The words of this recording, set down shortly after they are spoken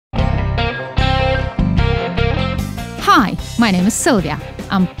Hi, my name is Sylvia.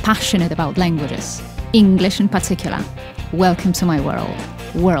 I'm passionate about languages, English in particular. Welcome to my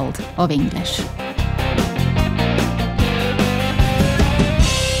world of English.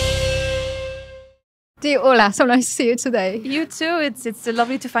 Dear Ola, so nice to see you today. You too. It's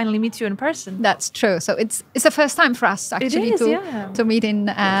lovely to finally meet you in person. That's true. So it's the first time for us actually to meet in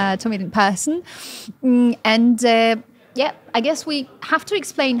person, I guess we have to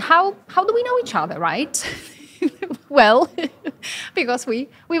explain how do we know each other, right? Well, because we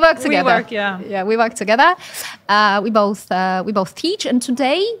work together. We work together. We both teach, and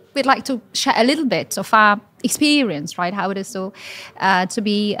today we'd like to share a little bit of our experience, right? How it is to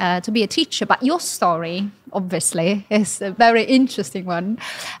be a teacher. But your story, obviously, is a very interesting one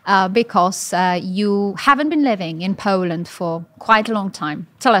because you haven't been living in Poland for quite a long time.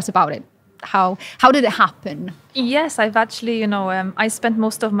 Tell us about it. How did it happen? Yes, I've actually, I spent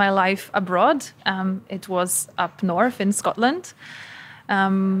most of my life abroad. It was up north in Scotland.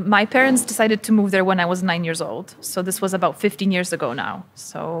 My parents decided to move there when I was 9 years old. So this was about 15 years ago now.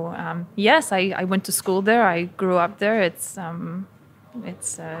 So yes, I went to school there. I grew up there. I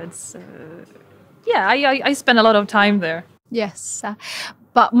spent a lot of time there. Yes,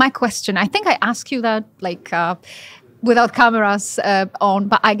 but my question, I think I asked you that without cameras on,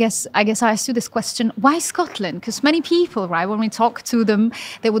 but I guess I asked you this question: why Scotland? Because many people, right, when we talk to them,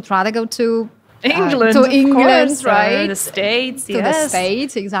 they would rather go to England, course, right? The States, the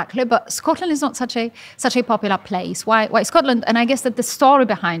States, exactly. But Scotland is not such a popular place. Why Scotland? And I guess that the story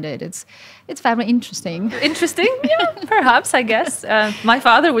behind it's very interesting. Interesting, yeah, perhaps. I guess my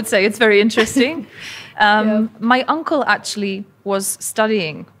father would say it's very interesting. My uncle actually was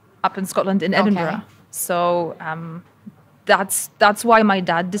studying up in Scotland in Edinburgh, so that's why my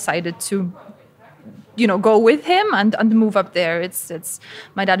dad decided to go with him and move up there. It's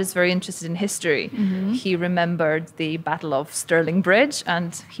my dad is very interested in history. Mm-hmm. He remembered the Battle of Stirling Bridge,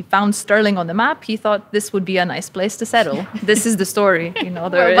 and he found Stirling on the map. He thought this would be a nice place to settle. This is the story,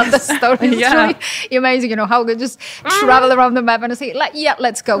 But the story is really amazing. How we could just travel around the map and say,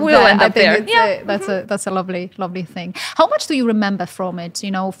 let's go. We'll end up there. That's a lovely thing. How much do you remember from it?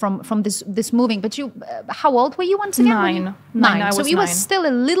 From this moving. But how old were you once again? Nine. So you were still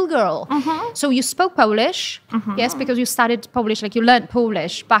a little girl. Mm-hmm. So you spoke Polish, yes, because you studied Polish, you learned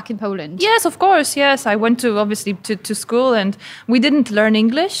Polish back in Poland. Yes, of course, yes. I went to school, and we didn't learn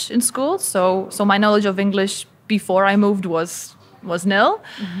English in school, so my knowledge of English before I moved was nil.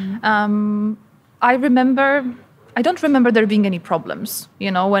 Mm-hmm. I don't remember there being any problems,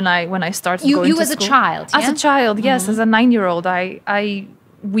 when I started going to school. You as a child, yeah? As a child, yes, as a 9-year-old,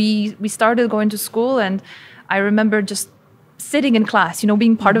 we started going to school, and I remember just sitting in class,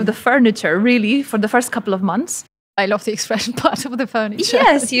 being part of the furniture, really, for the first couple of months. I love the expression "part of the furniture."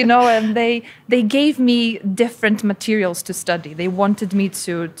 Yes, and they gave me different materials to study. They wanted me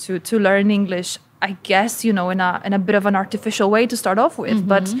to learn English, I guess, in a bit of an artificial way to start off with.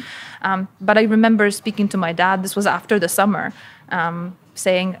 Mm-hmm. But I remember speaking to my dad. This was after the summer,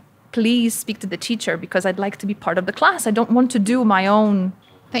 saying, "Please speak to the teacher because I'd like to be part of the class. I don't want to do my own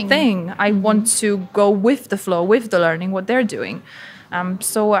thing. I want to go with the flow, with the learning, what they're doing."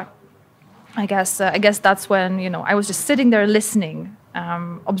 I guess that's when I was just sitting there listening,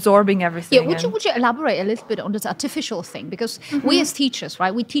 absorbing everything. Yeah, would you elaborate a little bit on this artificial thing? Because we as teachers,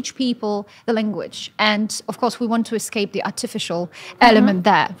 right, we teach people the language, and of course we want to escape the artificial element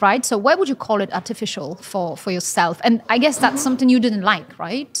there, right? So why would you call it artificial for yourself? And I guess that's something you didn't like,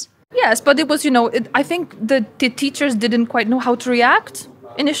 right? Yes, but it was I think the teachers didn't quite know how to react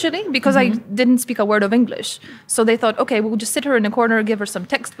initially, because I didn't speak a word of English. So they thought, okay, we'll just sit her in a corner, give her some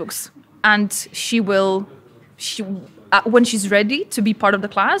textbooks, and she when she's ready to be part of the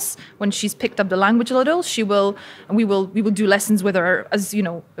class, when she's picked up the language a little, we will do lessons with her, as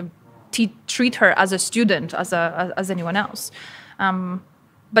treat her as a student, as anyone else.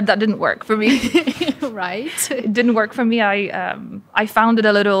 But that didn't work for me. Right. It didn't work for me. I found it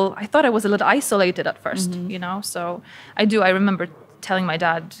I thought I was a little isolated at first, so I remember telling my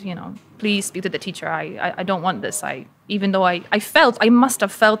dad, please speak to the teacher. I don't want this. Even though I must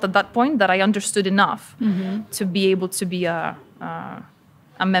have felt at that point that I understood enough to be able to be a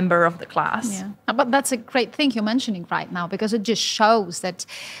member of the class. Yeah. But that's a great thing you're mentioning right now, because it just shows that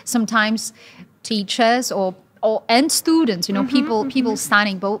sometimes teachers and students, people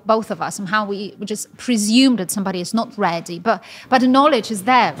studying both of us, and how we just presume that somebody is not ready, but the knowledge is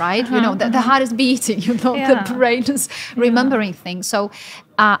there, right? The heart is beating, the brain is remembering things. So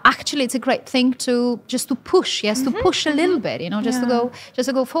actually it's a great thing to just to push, yes, to push a little bit, just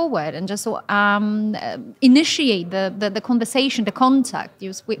to go forward and just to initiate the conversation, the contact.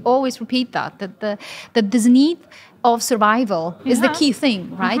 We always repeat that this need of survival is the key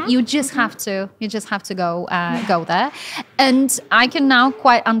thing, right? You just have to go there. And I can now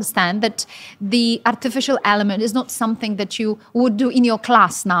quite understand that the artificial element is not something that you would do in your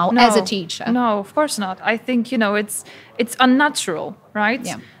class now as a teacher. No, of course not. I think, it's unnatural, right?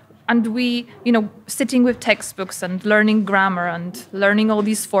 Yeah. And we, sitting with textbooks and learning grammar and learning all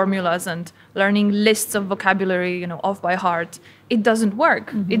these formulas and learning lists of vocabulary, off by heart, it doesn't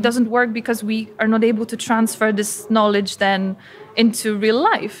work. It doesn't work because we are not able to transfer this knowledge then into real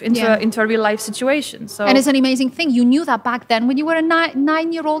life, into a real life situation. So, and it's an amazing thing. You knew that back then when you were a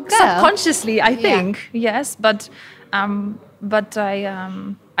 9-year-old girl. Subconsciously, I think, yes. But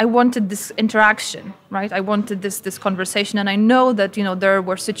I wanted this interaction, right? I wanted this conversation, and I know that there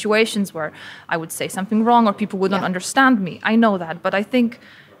were situations where I would say something wrong or people would not understand me. I know that, but I think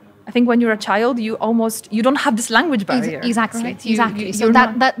when you're a child, you don't have this language barrier. Exactly, right? exactly. So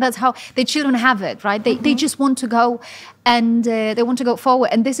that's how the children have it, right? They just want to go and they want to go forward.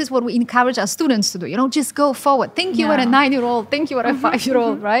 And this is what we encourage our students to do. Just go forward. Think you are a 9-year-old. Think you are a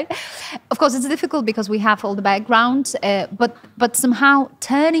 5-year-old, right? Of course, it's difficult because we have all the background, but somehow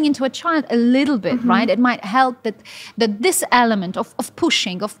turning into a child a little bit, right? It might help that this element of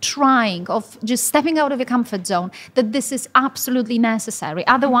pushing, of trying, of just stepping out of your comfort zone, that this is absolutely necessary.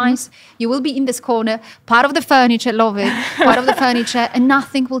 Otherwise, you will be in this corner, part of the furniture, love it, part of the furniture, and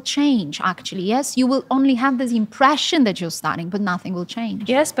nothing will change, actually, yes? You will only have this impression that you're studying, but nothing will change.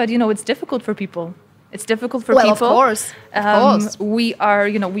 Yes, but, it's difficult for people. It's difficult for people. Of course. We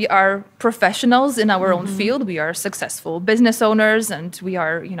are professionals in our own field. We are successful business owners, and we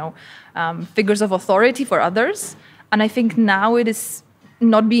are, figures of authority for others. And I think now it is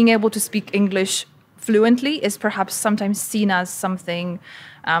not being able to speak English fluently is perhaps sometimes seen as something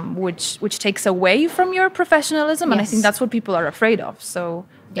which takes away from your professionalism, and I think that's what people are afraid of. So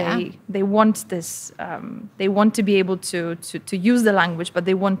they want this. They want to be able to use the language, but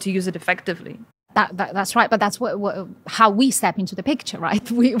they want to use it effectively. That's right, but that's how we step into the picture, right?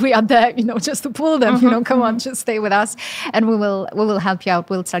 We are there, just to pull them. Come on, just stay with us, and we will help you out.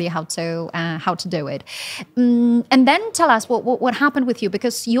 We'll tell you how to do it, and then tell us what happened with you,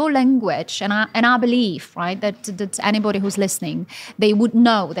 because your language and I believe, right, that anybody who's listening, they would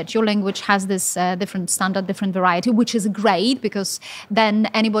know that your language has this different standard, different variety, which is great, because then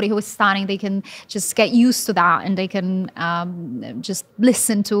anybody who is starting, they can just get used to that, and they can just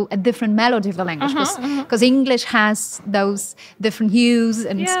listen to a different melody of the language. Because English has those different hues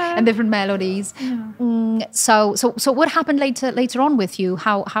and different melodies. So what happened later on with you?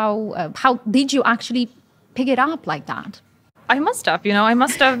 How did you actually pick it up like that? I must have.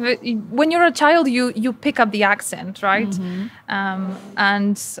 When you're a child, you pick up the accent, right?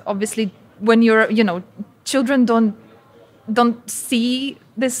 And obviously, when you're children don't see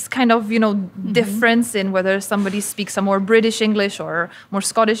this kind of difference in whether somebody speaks a more British English or more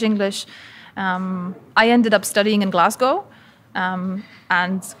Scottish English. I ended up studying in Glasgow,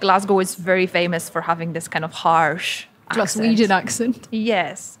 and Glasgow is very famous for having this kind of harsh Glaswegian accent.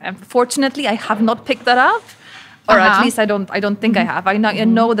 Yes, and fortunately, I have not picked that up, or at least I don't think I have. I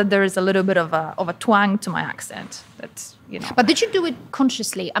know that there is a little bit of a twang to my accent. That But did you do it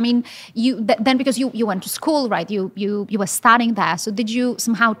consciously? I mean, then because you went to school, right? You were studying there, so did you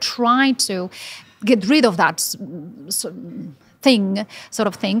somehow try to get rid of that sort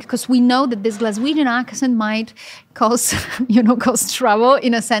of thing, because we know that this Glaswegian accent might cause trouble,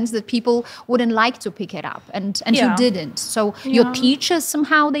 in a sense that people wouldn't like to pick it up, and you didn't. So your teachers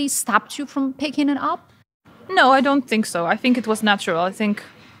somehow, they stopped you from picking it up? No, I don't think so. I think it was natural. I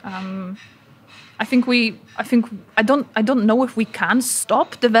don't know if we can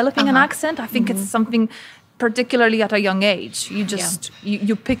stop developing an accent. I think it's something, particularly at a young age, you just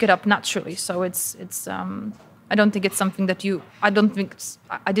you pick it up naturally. So it's I don't think it's something that I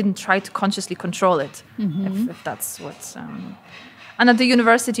didn't try to consciously control it, if that's what's. And at the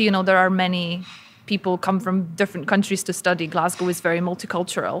university, there are many people come from different countries to study. Glasgow is very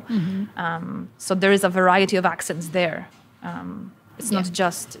multicultural, so there is a variety of accents there. It's not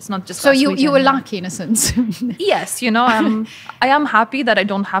just. So you were lucky in a sense. Yes, I am happy that I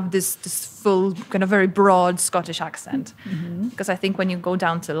don't have this full kind of very broad Scottish accent, because I think when you go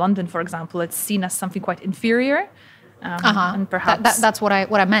down to London, for example, it's seen as something quite inferior. And perhaps that's what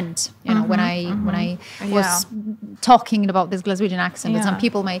I meant. When I was talking about this Glaswegian accent, that some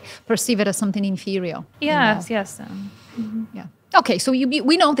people may perceive it as something inferior. Yes. Yeah. Okay, so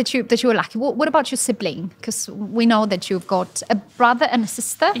we know that you were lucky. What about your sibling? Because we know that you've got a brother and a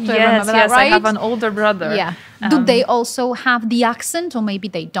sister. Do I remember that right? I have an older brother. Yeah. Do they also have the accent, or maybe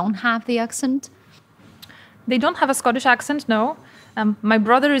they don't have the accent? They don't have a Scottish accent, no. My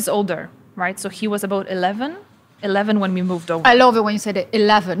brother is older, right? So he was about 11 when we moved over. I love it when you said it,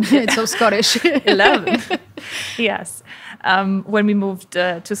 11. It's so Scottish. 11. Yes. When we moved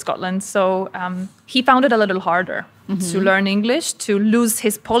to Scotland. So he found it a little harder to learn English, to lose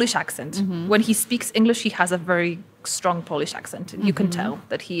his Polish accent. When he speaks English, he has a very strong Polish accent. You can tell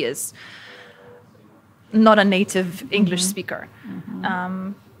that he is not a native English speaker.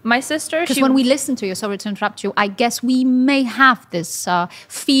 My sister... Because when we listen to you, sorry to interrupt you, I guess we may have this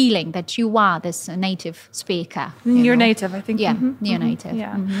feeling that you are this native speaker. You're native, I think. Yeah, near native.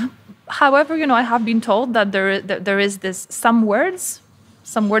 Yeah. However, I have been told that there is this some words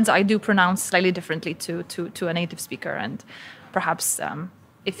I do pronounce slightly differently to a native speaker, and perhaps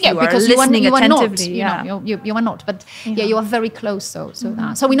if you are listening attentively, you are not, but you are very close.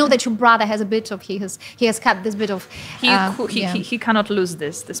 So we know that your brother has a bit of he has kept this bit of he cannot lose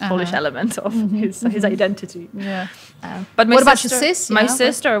this Polish element of his identity. Yeah. But what about your sis? My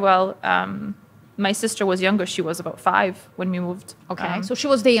sister, well. My sister was younger. She was about 5 when we moved. Okay, so she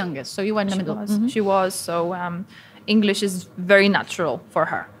was the youngest. So you were in the middle. She was. So English is very natural for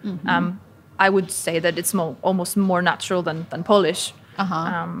her. I would say that it's almost more natural than Polish.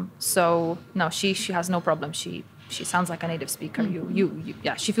 So no, she has no problem. She sounds like a native speaker.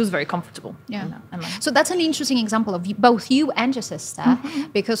 She feels very comfortable. Yeah. So that's an interesting example of both you and your sister,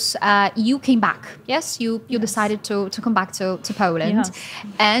 because you came back. Yes, you decided to come back to Poland,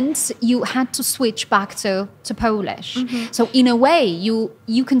 and you had to switch back to Polish. So in a way,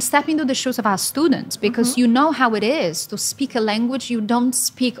 you can step into the shoes of our students, because you know how it is to speak a language you don't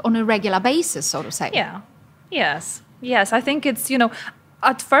speak on a regular basis, so to say. Yeah. Yes. I think it's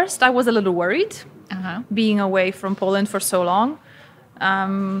at first I was a little worried. Being away from Poland for so long,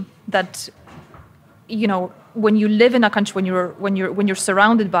 that when you live in a country, when you're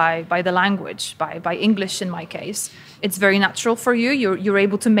surrounded by the language, by English in my case, it's very natural for you. You're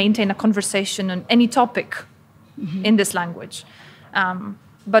able to maintain a conversation on any topic in this language.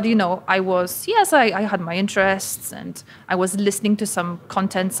 But I had my interests, and I was listening to some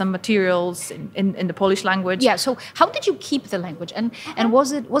content, some materials in the Polish language. Yeah. So how did you keep the language? And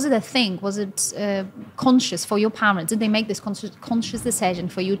was it a thing? Was it conscious for your parents? Did they make this conscious decision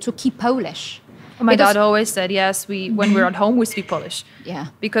for you to keep Polish? My dad always said, yes, when we're at home, we speak Polish. Yeah.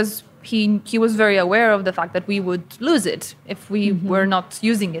 Because he was very aware of the fact that we would lose it if we were not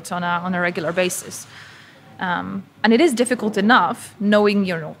using it on a regular basis. And it is difficult enough knowing,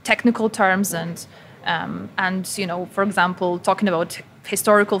 technical terms and for example, talking about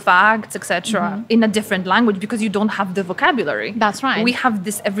historical facts, etc., in a different language, because you don't have the vocabulary. That's right. We have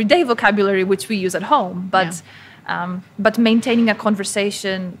this everyday vocabulary which we use at home, but maintaining a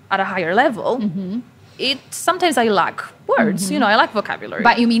conversation at a higher level, sometimes I lack words. I lack vocabulary.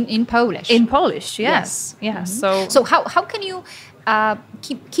 But you mean in Polish? In Polish, yes. So how can you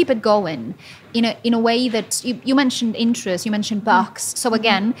keep it going in a way that you mentioned interest, you mentioned books. So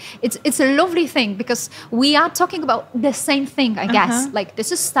again, it's a lovely thing, because we are talking about the same thing, I guess. Like,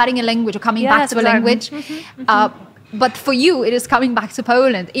 this is studying a language or coming back to a language. But for you, it is coming back to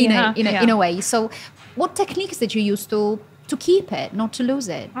Poland in a way. So what techniques did you use to keep it, not to lose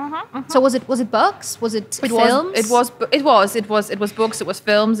it? So was it books? Was it films? It was books. It was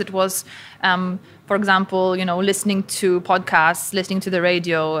films. It was, for example, listening to podcasts, listening to the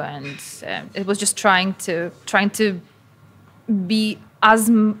radio, and it was just trying to be as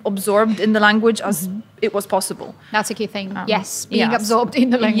absorbed in the language as it was possible. That's a key thing. Yes, being absorbed in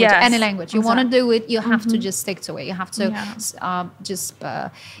the language, any language. You want to do it, you have to just stick to it. You have to just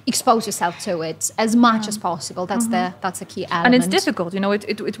expose yourself to it as much as possible. That's a key element. And it's difficult.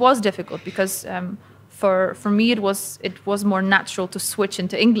 It was difficult because for me it was more natural to switch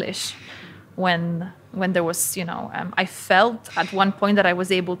into English when there was I felt at one point that I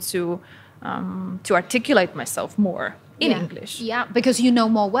was able to articulate myself more in English. Yeah, because you know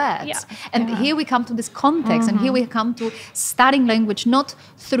more words. Here we come to this context, and here we come to studying language, not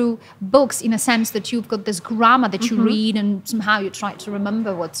through books in a sense that you've got this grammar that you read and somehow you try to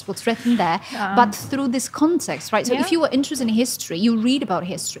remember what's written there, but through this context, right? So if you were interested in history, you read about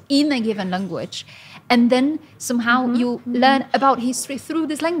history in a given language, and then somehow you learn about history through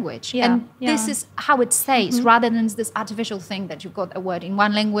this language. This is how it stays, rather than this artificial thing that you've got a word in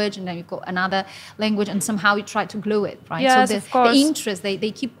one language and then you've got another language and somehow you try to glue it, right? Yes, so of course. The interest,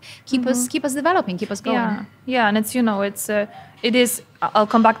 they keep us developing, keep us going. Yeah, and it's it is. I'll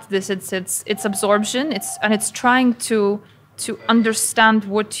come back to this. It's absorption. It's trying to to understand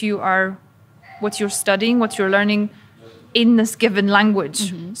what you're studying, what you're learning in this given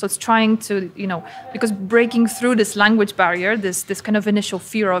language. So it's trying to, because breaking through this language barrier, this kind of initial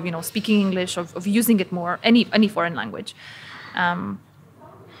fear of, speaking English, of using it more, any foreign language,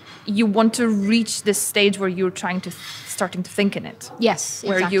 you want to reach this stage where you're starting to think in it. Yes,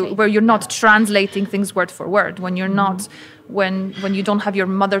 where you're not translating things word for word, when you're not, when you don't have your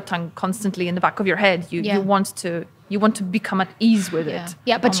mother tongue constantly in the back of your head, you want to become at ease with it.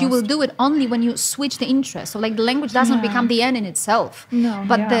 Yeah, but you will do it only when you switch the interest. So like the language doesn't become the end in itself. No,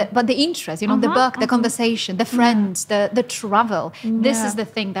 but the interest, the book, the conversation, the friends, the travel. This is the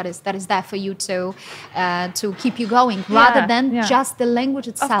thing that is there for you to keep you going, rather than just the language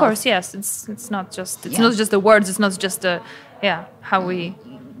itself. Of course, yes. It's not just the words. It's not just how we.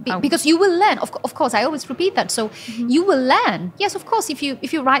 Because you will learn, of course. I always repeat that. So you will learn. Yes, of course. If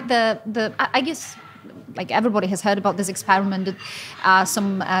you write I guess. Like everybody has heard about this experiment that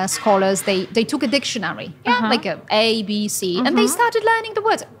some scholars, they took a dictionary, like A, B, C, and they started learning the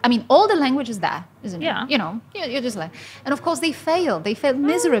words. I mean, all the language is there, isn't it? You just learn. And of course they failed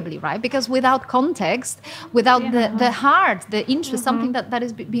miserably, right? Because without context, without the heart, the interest, something that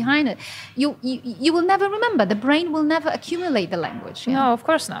is behind it, you will never remember. The brain will never accumulate the language. No, of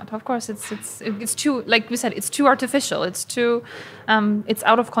course not. Of course it's too, like we said, it's too artificial. It's too, it's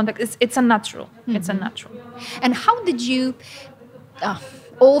out of context. It's unnatural. It's unnatural. And how did you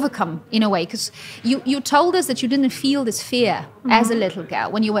overcome, in a way, because you told us that you didn't feel this fear as a little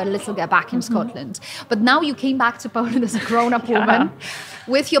girl, when you were a little girl back in Scotland, but now you came back to Poland as a grown-up woman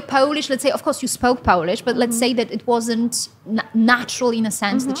with your Polish. Let's say, of course you spoke Polish, but let's say that it wasn't natural in a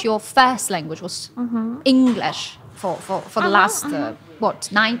sense, that your first language was English for the last 9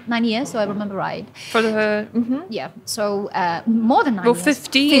 years, so I remember right. For the so more than 9 years.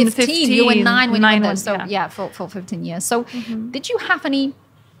 15. You were 9 when you were there. So for 15 years. So did you have any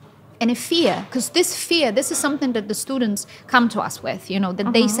fear? Because this is something that the students come to us with,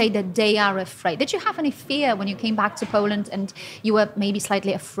 that they say that they are afraid. Did you have any fear when you came back to Poland, and you were maybe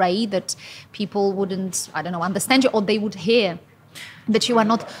slightly afraid that people wouldn't, I don't know, understand you, or they would hear that you are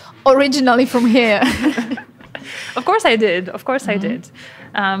not originally from here? Of course I did. I did.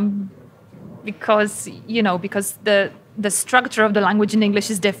 Because the structure of the language in English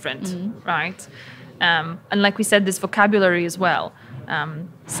is different, right? And like we said, this vocabulary as well.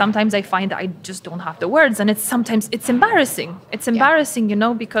 Sometimes I find that I just don't have the words, and sometimes it's embarrassing. It's embarrassing,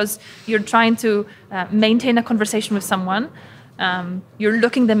 because you're trying to maintain a conversation with someone. You're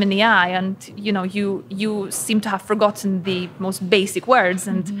looking them in the eye, and you seem to have forgotten the most basic words,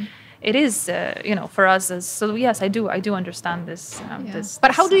 and it is for us so yes, I do understand this.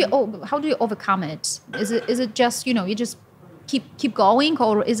 But how do you overcome it? Is it just you just keep going,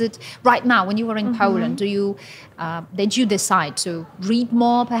 or is it right now when you were in Poland? Did you decide to read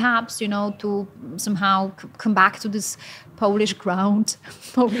more, perhaps, to somehow come back to this Polish ground,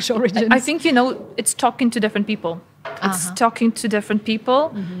 Polish origins? I think it's talking to different people. It's talking to different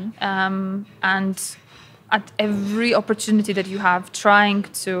people, and at every opportunity that you have, trying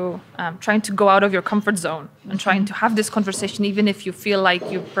to go out of your comfort zone and trying to have this conversation, even if you feel like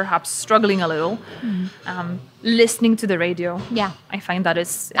you're perhaps struggling a little. Listening to the radio. Yeah, I find that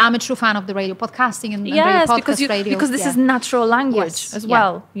is. I'm a true fan of the radio, podcasting and radio, because this is natural language as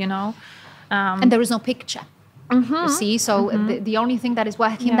well. And there is no picture. You see, so the only thing that is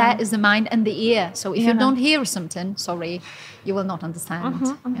working there is the mind and the ear. So if you don't hear something, sorry, you will not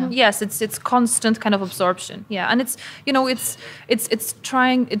understand. Yes, it's constant kind of absorption. Yeah, and it's you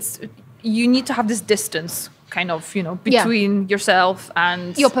need to have this distance kind of between yourself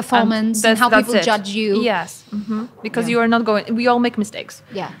and your performance and how people judge you. Yes, because you are not going. We all make mistakes.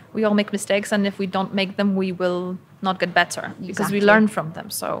 Yeah, we all make mistakes, and if we don't make them, we will not get better because we learn from them.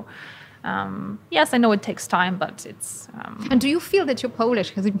 So. Yes, I know it takes time, but it's... And do you feel that your Polish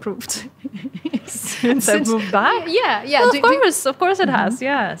has improved? Since I've moved back? Yeah. Well, of course it has,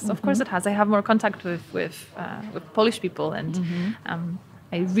 yes. Of course it has. I have more contact with Polish people, and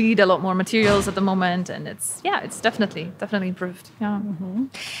I read a lot more materials at the moment, and it's definitely improved. Yeah.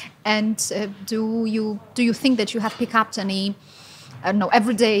 And do you think that you have picked up any, I don't know,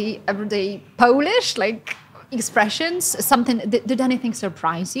 everyday Polish, like expressions? Something, did anything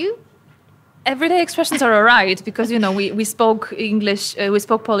surprise you? Everyday expressions are all right, because we spoke English, we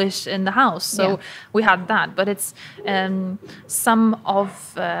spoke Polish in the house, so we had that. But it's some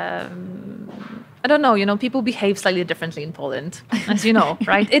of I don't know. People behave slightly differently in Poland, as you know,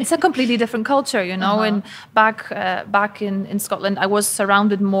 right? It's a completely different culture, And back in Scotland, I was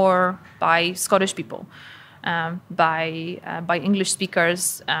surrounded more by Scottish people. by English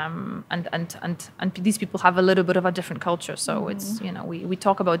speakers, and these people have a little bit of a different culture. So it's, you know, we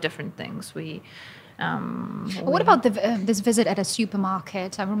talk about different things. What about this visit at a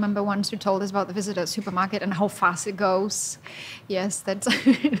supermarket? I remember once you told us about the visit at a supermarket and how fast it goes. Yes, that's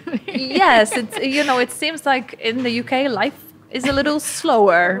yes. It's, you know, it seems like in the UK life is a little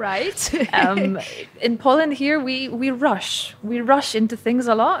slower, right? In Poland here we rush into things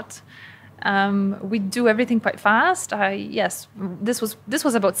a lot. We do everything quite fast. Yes, this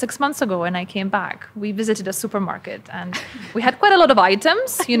was about 6 months ago, and I came back. We visited a supermarket, and we had quite a lot of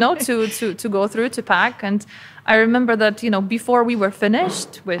items, you know, to go through, to pack. And I remember that, you know, before we were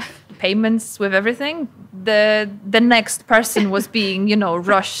finished with payments, with everything, the next person was being, you know,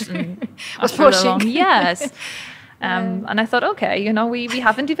 rushed and was pushing along. Yes. And I thought, okay, you know, we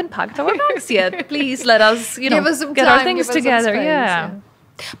haven't even packed our bags yet. Please let us, you know, get our things together. Yeah.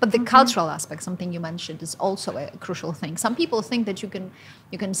 But the cultural aspect, something you mentioned, is also a crucial thing. Some people think that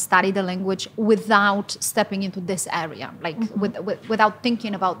you can study the language without stepping into this area, like without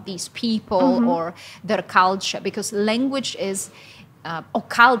thinking about these people or their culture, because language is, or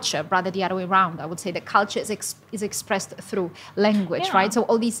culture, rather the other way around. I would say that culture is expressed through language, right? So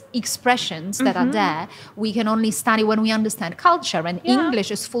all these expressions that are there, we can only study when we understand culture. And English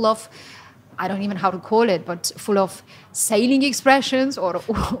is full of, I don't even know how to call it, but full of sailing expressions or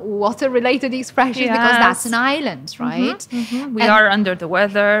water-related expressions, because that's an island, right? We are under the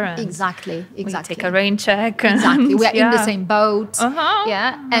weather. And exactly. We take a rain check. Exactly. We are in the same boat.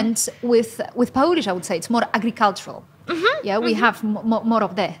 And with Polish, I would say it's more agricultural. We have more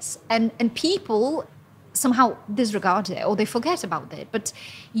of this. And people somehow disregard it or they forget about it. But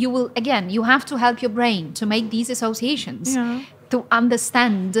you have to help your brain to make these associations, to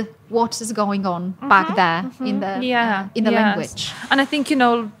understand what is going on back there in the language. And I think, you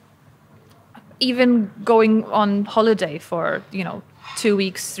know, even going on holiday for, you know, 2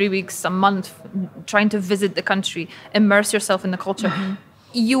 weeks, 3 weeks, a month, trying to visit the country, immerse yourself in the culture,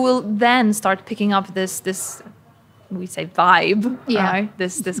 you will then start picking up this we say vibe, right?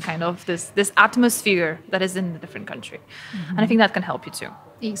 This kind of this atmosphere that is in a different country. And I think that can help you too.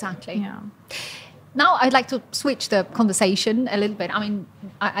 Exactly. Yeah. Now I'd like to switch the conversation a little bit. I mean,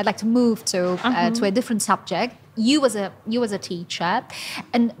 I'd like to move to a different subject. You as a teacher,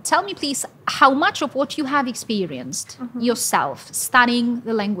 and tell me please how much of what you have experienced yourself studying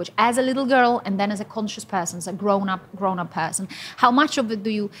the language as a little girl and then as a conscious person, as a grown up person, how much of it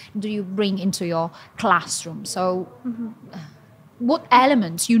do you bring into your classroom? So what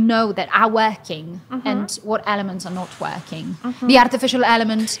elements you know that are working and what elements are not working? The artificial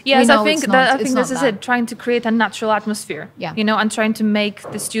element. Yes, I think this is it. Trying to create a natural atmosphere. You know, and trying to make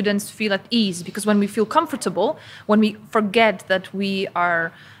the students feel at ease, because when we feel comfortable, when we forget that we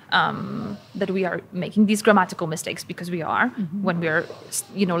are making these grammatical mistakes, because we are when we are,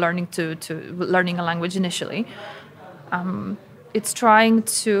 you know, learning a language initially. It's trying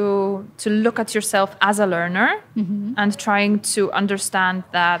to look at yourself as a learner and trying to understand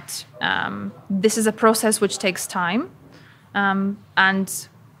that this is a process which takes time, and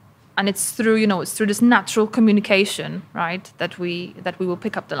it's through, you know, it's through this natural communication, right, that we will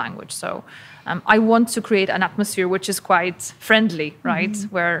pick up the language. So I want to create an atmosphere which is quite friendly, right,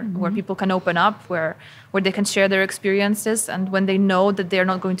 where people can open up, where they can share their experiences, and when they know that they're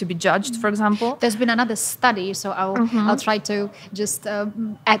not going to be judged, for example. There's been another study, so I'll try to just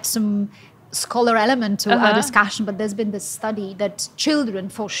add some scholar element to our discussion, but there's been this study that children,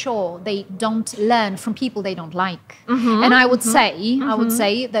 for sure, they don't learn from people they don't like. And I would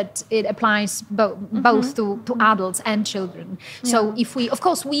say that it applies both to adults and children. So if we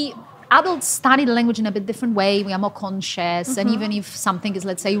adults study the language in a bit different way. We are more conscious, and even if something is,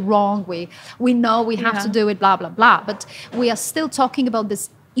 let's say, wrong, we know we have to do it, blah, blah, blah. But we are still talking about this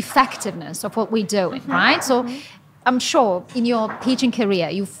effectiveness of what we're doing, right? So I'm sure in your teaching career,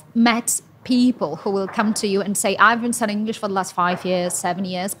 you've met people who will come to you and say, I've been studying English for the last 5 years, 7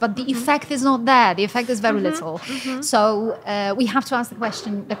 years, but the effect is not there. The effect is very little. So we have to ask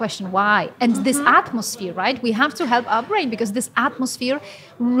the question why. And this atmosphere, right? We have to help our brain, because this atmosphere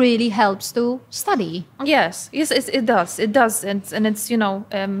really helps to study. Yes, it does. It does. And it's, you know,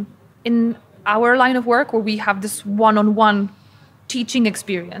 in our line of work where we have this one-on-one teaching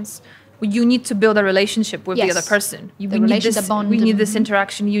experience, you need to build a relalarship with the other person. We need this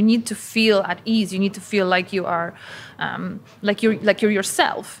interaction. You need to feel at ease. You need to feel like you are, like you're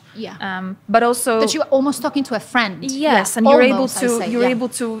yourself. But also that you're almost talking to a friend. Yes, and you're able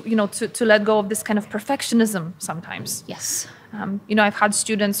to, you know, to let go of this kind of perfectionism sometimes. Yes. I've had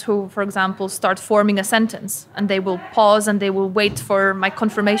students who, for example, start forming a sentence and they will pause and they will wait for my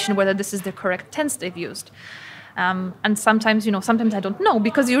confirmation whether this is the correct tense they've used. And sometimes I don't know,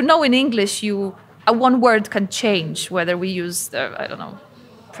 because in English, one word can change whether we use the,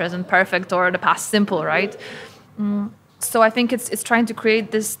 present perfect or the past simple, right? So I think it's trying to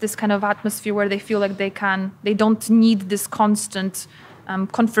create this kind of atmosphere where they feel like they don't need this constant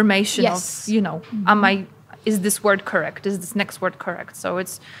confirmation yes. of, is this word correct? Is this next word correct? So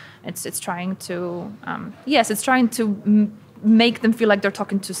it's trying to, it's trying to make them feel like they're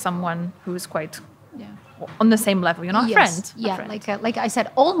talking to someone who is quite on the same level, a friend. Yeah, a friend. Like I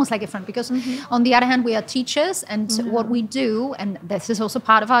said, almost like a friend, because on the other hand, we are teachers, and what we do, and this is also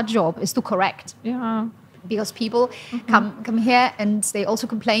part of our job, is to correct. Yeah. Because people come here and they also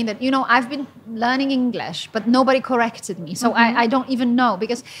complain that, I've been learning English, but nobody corrected me. So I don't even know,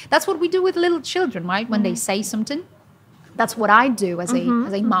 because that's what we do with little children, right? When they say something. That's what I do as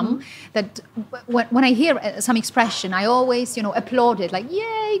a mum. That when I hear some expression, I always applaud it, like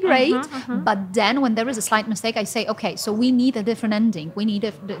yay, great. But then when there is a slight mistake, I say, okay, so we need a different ending. We need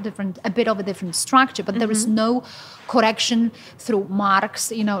a bit of a different structure. But there is no correction through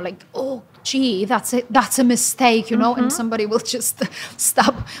marks. Like, oh, gee, that's a mistake. And somebody will just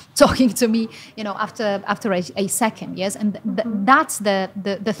stop talking to me. After a second. Yes, and that's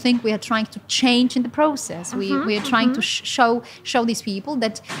the thing we are trying to change in the process. We are trying to show these people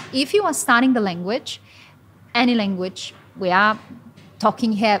that if you are studying the language, any language, we are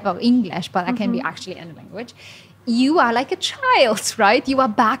talking here about English, but that can be actually any language, you are like a child, right? You are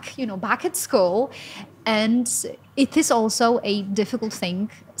back at school, and it is also a difficult thing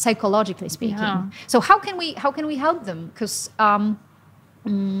psychologically speaking. Yeah. So how can we help them? Because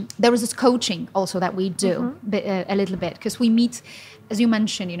there is this coaching also that we do a little bit, because we meet, as you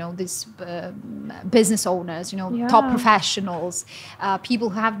mentioned, these business owners, top professionals, people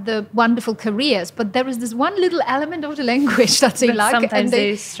who have the wonderful careers, but there is this one little element of the language that they like, sometimes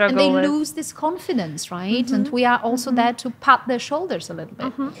they struggle and they lose this confidence, right? And we are also there to pat their shoulders a little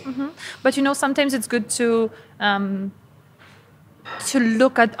bit. But sometimes it's good to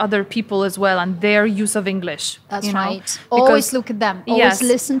look at other people as well and their use of English. That's right. Because, always look at them. Always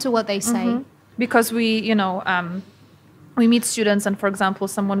listen to what they say. Because we meet students, and for example,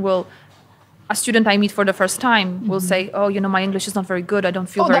 a student I meet for the first time will say, oh, my English is not very good. I don't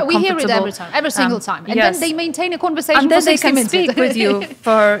feel very comfortable. We hear it every time, every single time. And then they maintain a conversation and for then 60 minutes. They can speak with you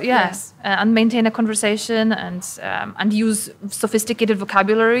and maintain a conversation and use sophisticated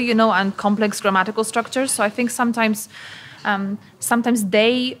vocabulary, and complex grammatical structures. So I think sometimes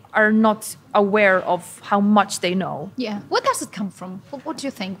they are not aware of how much they know. Yeah. What does it come from? What do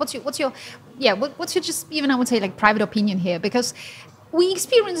you think? What's your just, even I would say, like, private opinion here? Because we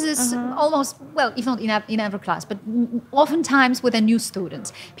experience this almost, well, if not in every class, but oftentimes with the new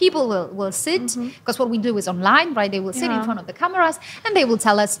students. People will sit, because what we do is online, right? They will sit in front of the cameras and they will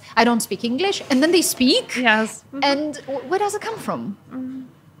tell us, I don't speak English. And then they speak. Yes. And where does it come from?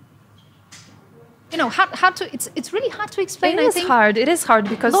 It's really hard to explain. It is hard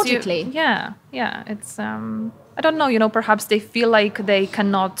because logically. It's I don't know, perhaps they feel like they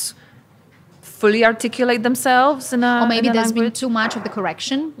cannot fully articulate themselves or maybe there's been too much of the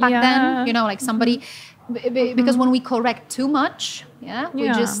correction back then, like somebody, because when we correct too much, we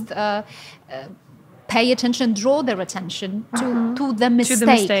just pay attention and draw their attention to the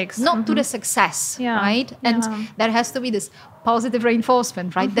mistakes, not to the success, right? And there has to be this positive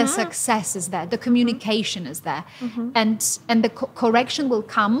reinforcement, right? The success is there, the communication is there, and the correction will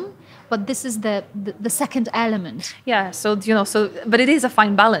come. But this is the second element. Yeah. So but it is a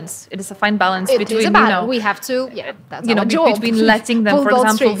fine balance. It is a fine balance between we have to that's our job. Between letting them, for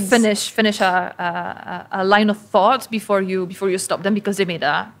example, finish a line of thought before you stop them because they made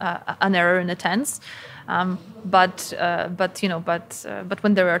an error in a tense. But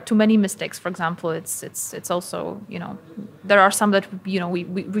when there are too many mistakes, for example, it's also there are some that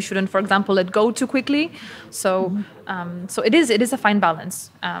we shouldn't, for example, let go too quickly. So so it is a fine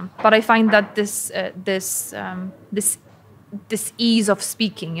balance. But I find that this ease of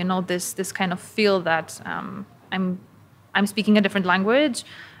speaking, this kind of feel that I'm speaking a different language,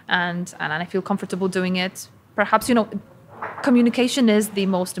 and I feel comfortable doing it. Perhaps communication is the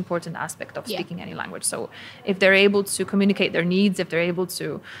most important aspect of speaking any language. So if they're able to communicate their needs, if they're able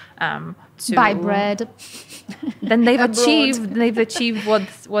to buy bread, then they've achieved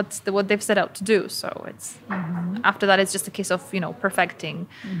what they've set out to do. So it's after that, it's just a case of perfecting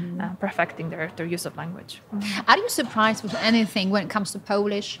their use of language. Are you surprised with anything when it comes to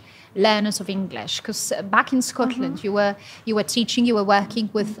Polish learners of English? Because back in Scotland, you were teaching, you were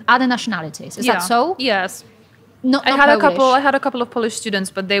working with other nationalities. Is that so? Yes. Not I had Polish. I had a couple of Polish students,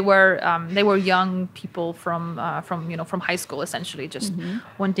 but they were young people from high school, essentially, just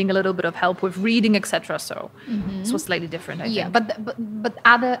wanting a little bit of help with reading, etc. So this was slightly different, I think. But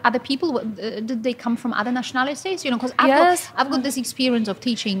other people, did they come from other nationalities? Because I've got this experience of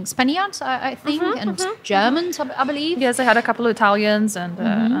teaching Spaniards, I think, and Germans, I believe. Yes, I had a couple of Italians and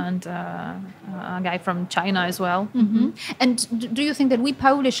a guy from China as well. And do you think that we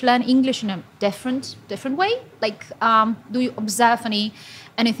Polish learn English in a different way? Like, do you observe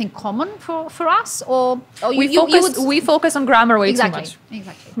anything common for us, or we focus on grammar way too much.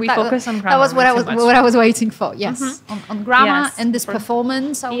 Exactly. We focus on grammar. That was what I was waiting for. Yes, on grammar and this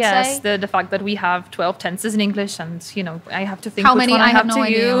performance. I would say. The fact that we have 12 tenses in English, and I have to think how which many one I have no to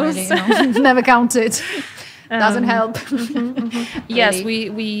idea use. Already, never counted. Doesn't help. Yes,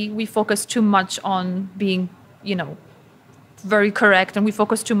 we focus too much on being, very correct, and we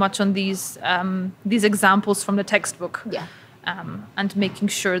focus too much on these examples from the textbook. Yeah. And making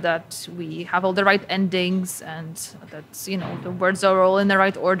sure that we have all the right endings and that the words are all in the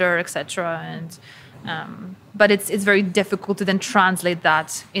right order, etc. And but it's very difficult to then translate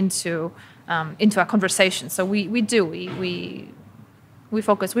that into a conversation. So we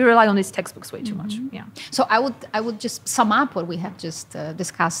rely on these textbooks way too much. Yeah. So I would just sum up what we have just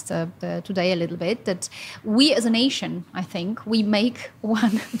discussed today a little bit. That we as a nation, I think, we make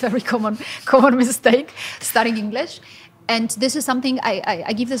one very common mistake studying English. And this is something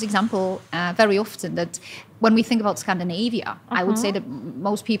I give this example very often, that when we think about Scandinavia, I would say that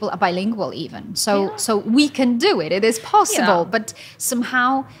most people are bilingual even. So we can do it. It is possible. But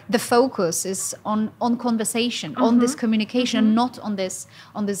somehow the focus is on conversation, on this communication, not on this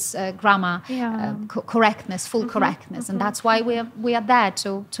grammar correctness, full correctness. And that's why we are there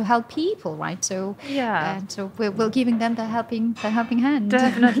to help people, right? So so we're giving them the helping hand.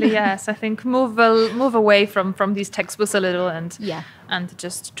 Definitely, yes. I think move away from these textbooks a little and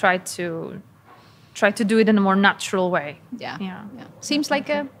just try to do it in a more natural way. Yeah. Seems like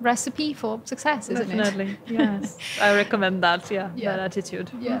a recipe for success, isn't it? Definitely, yes. I recommend that. That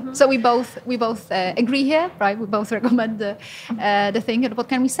attitude. Yeah. So we both agree here, right? We both recommend the thing. And what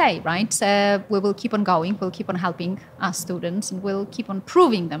can we say, right? We will keep on going. We'll keep on helping our students, and we'll keep on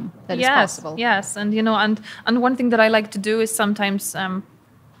proving them that it's possible. Yes, and and one thing that I like to do is sometimes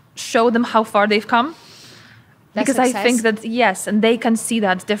show them how far they've come. Because I think that, and they can see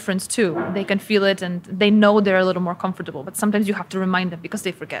that difference too. They can feel it and they know they're a little more comfortable. But sometimes you have to remind them because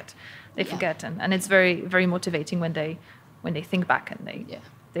they forget. And it's very, very motivating when they think back and they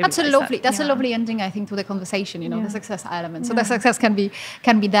That's a lovely ending, I think, to the conversation, the success element. So the success can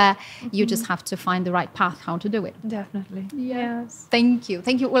be there. You just have to find the right path how to do it. Definitely. Yes. Thank you,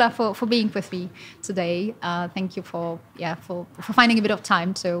 Ula, for being with me today. Thank you for finding a bit of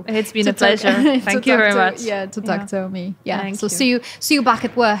time to. It's been a pleasure. Thank you very much. To talk to me. Thank you. See you back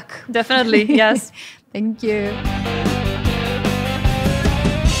at work. Definitely. Yes. Thank you.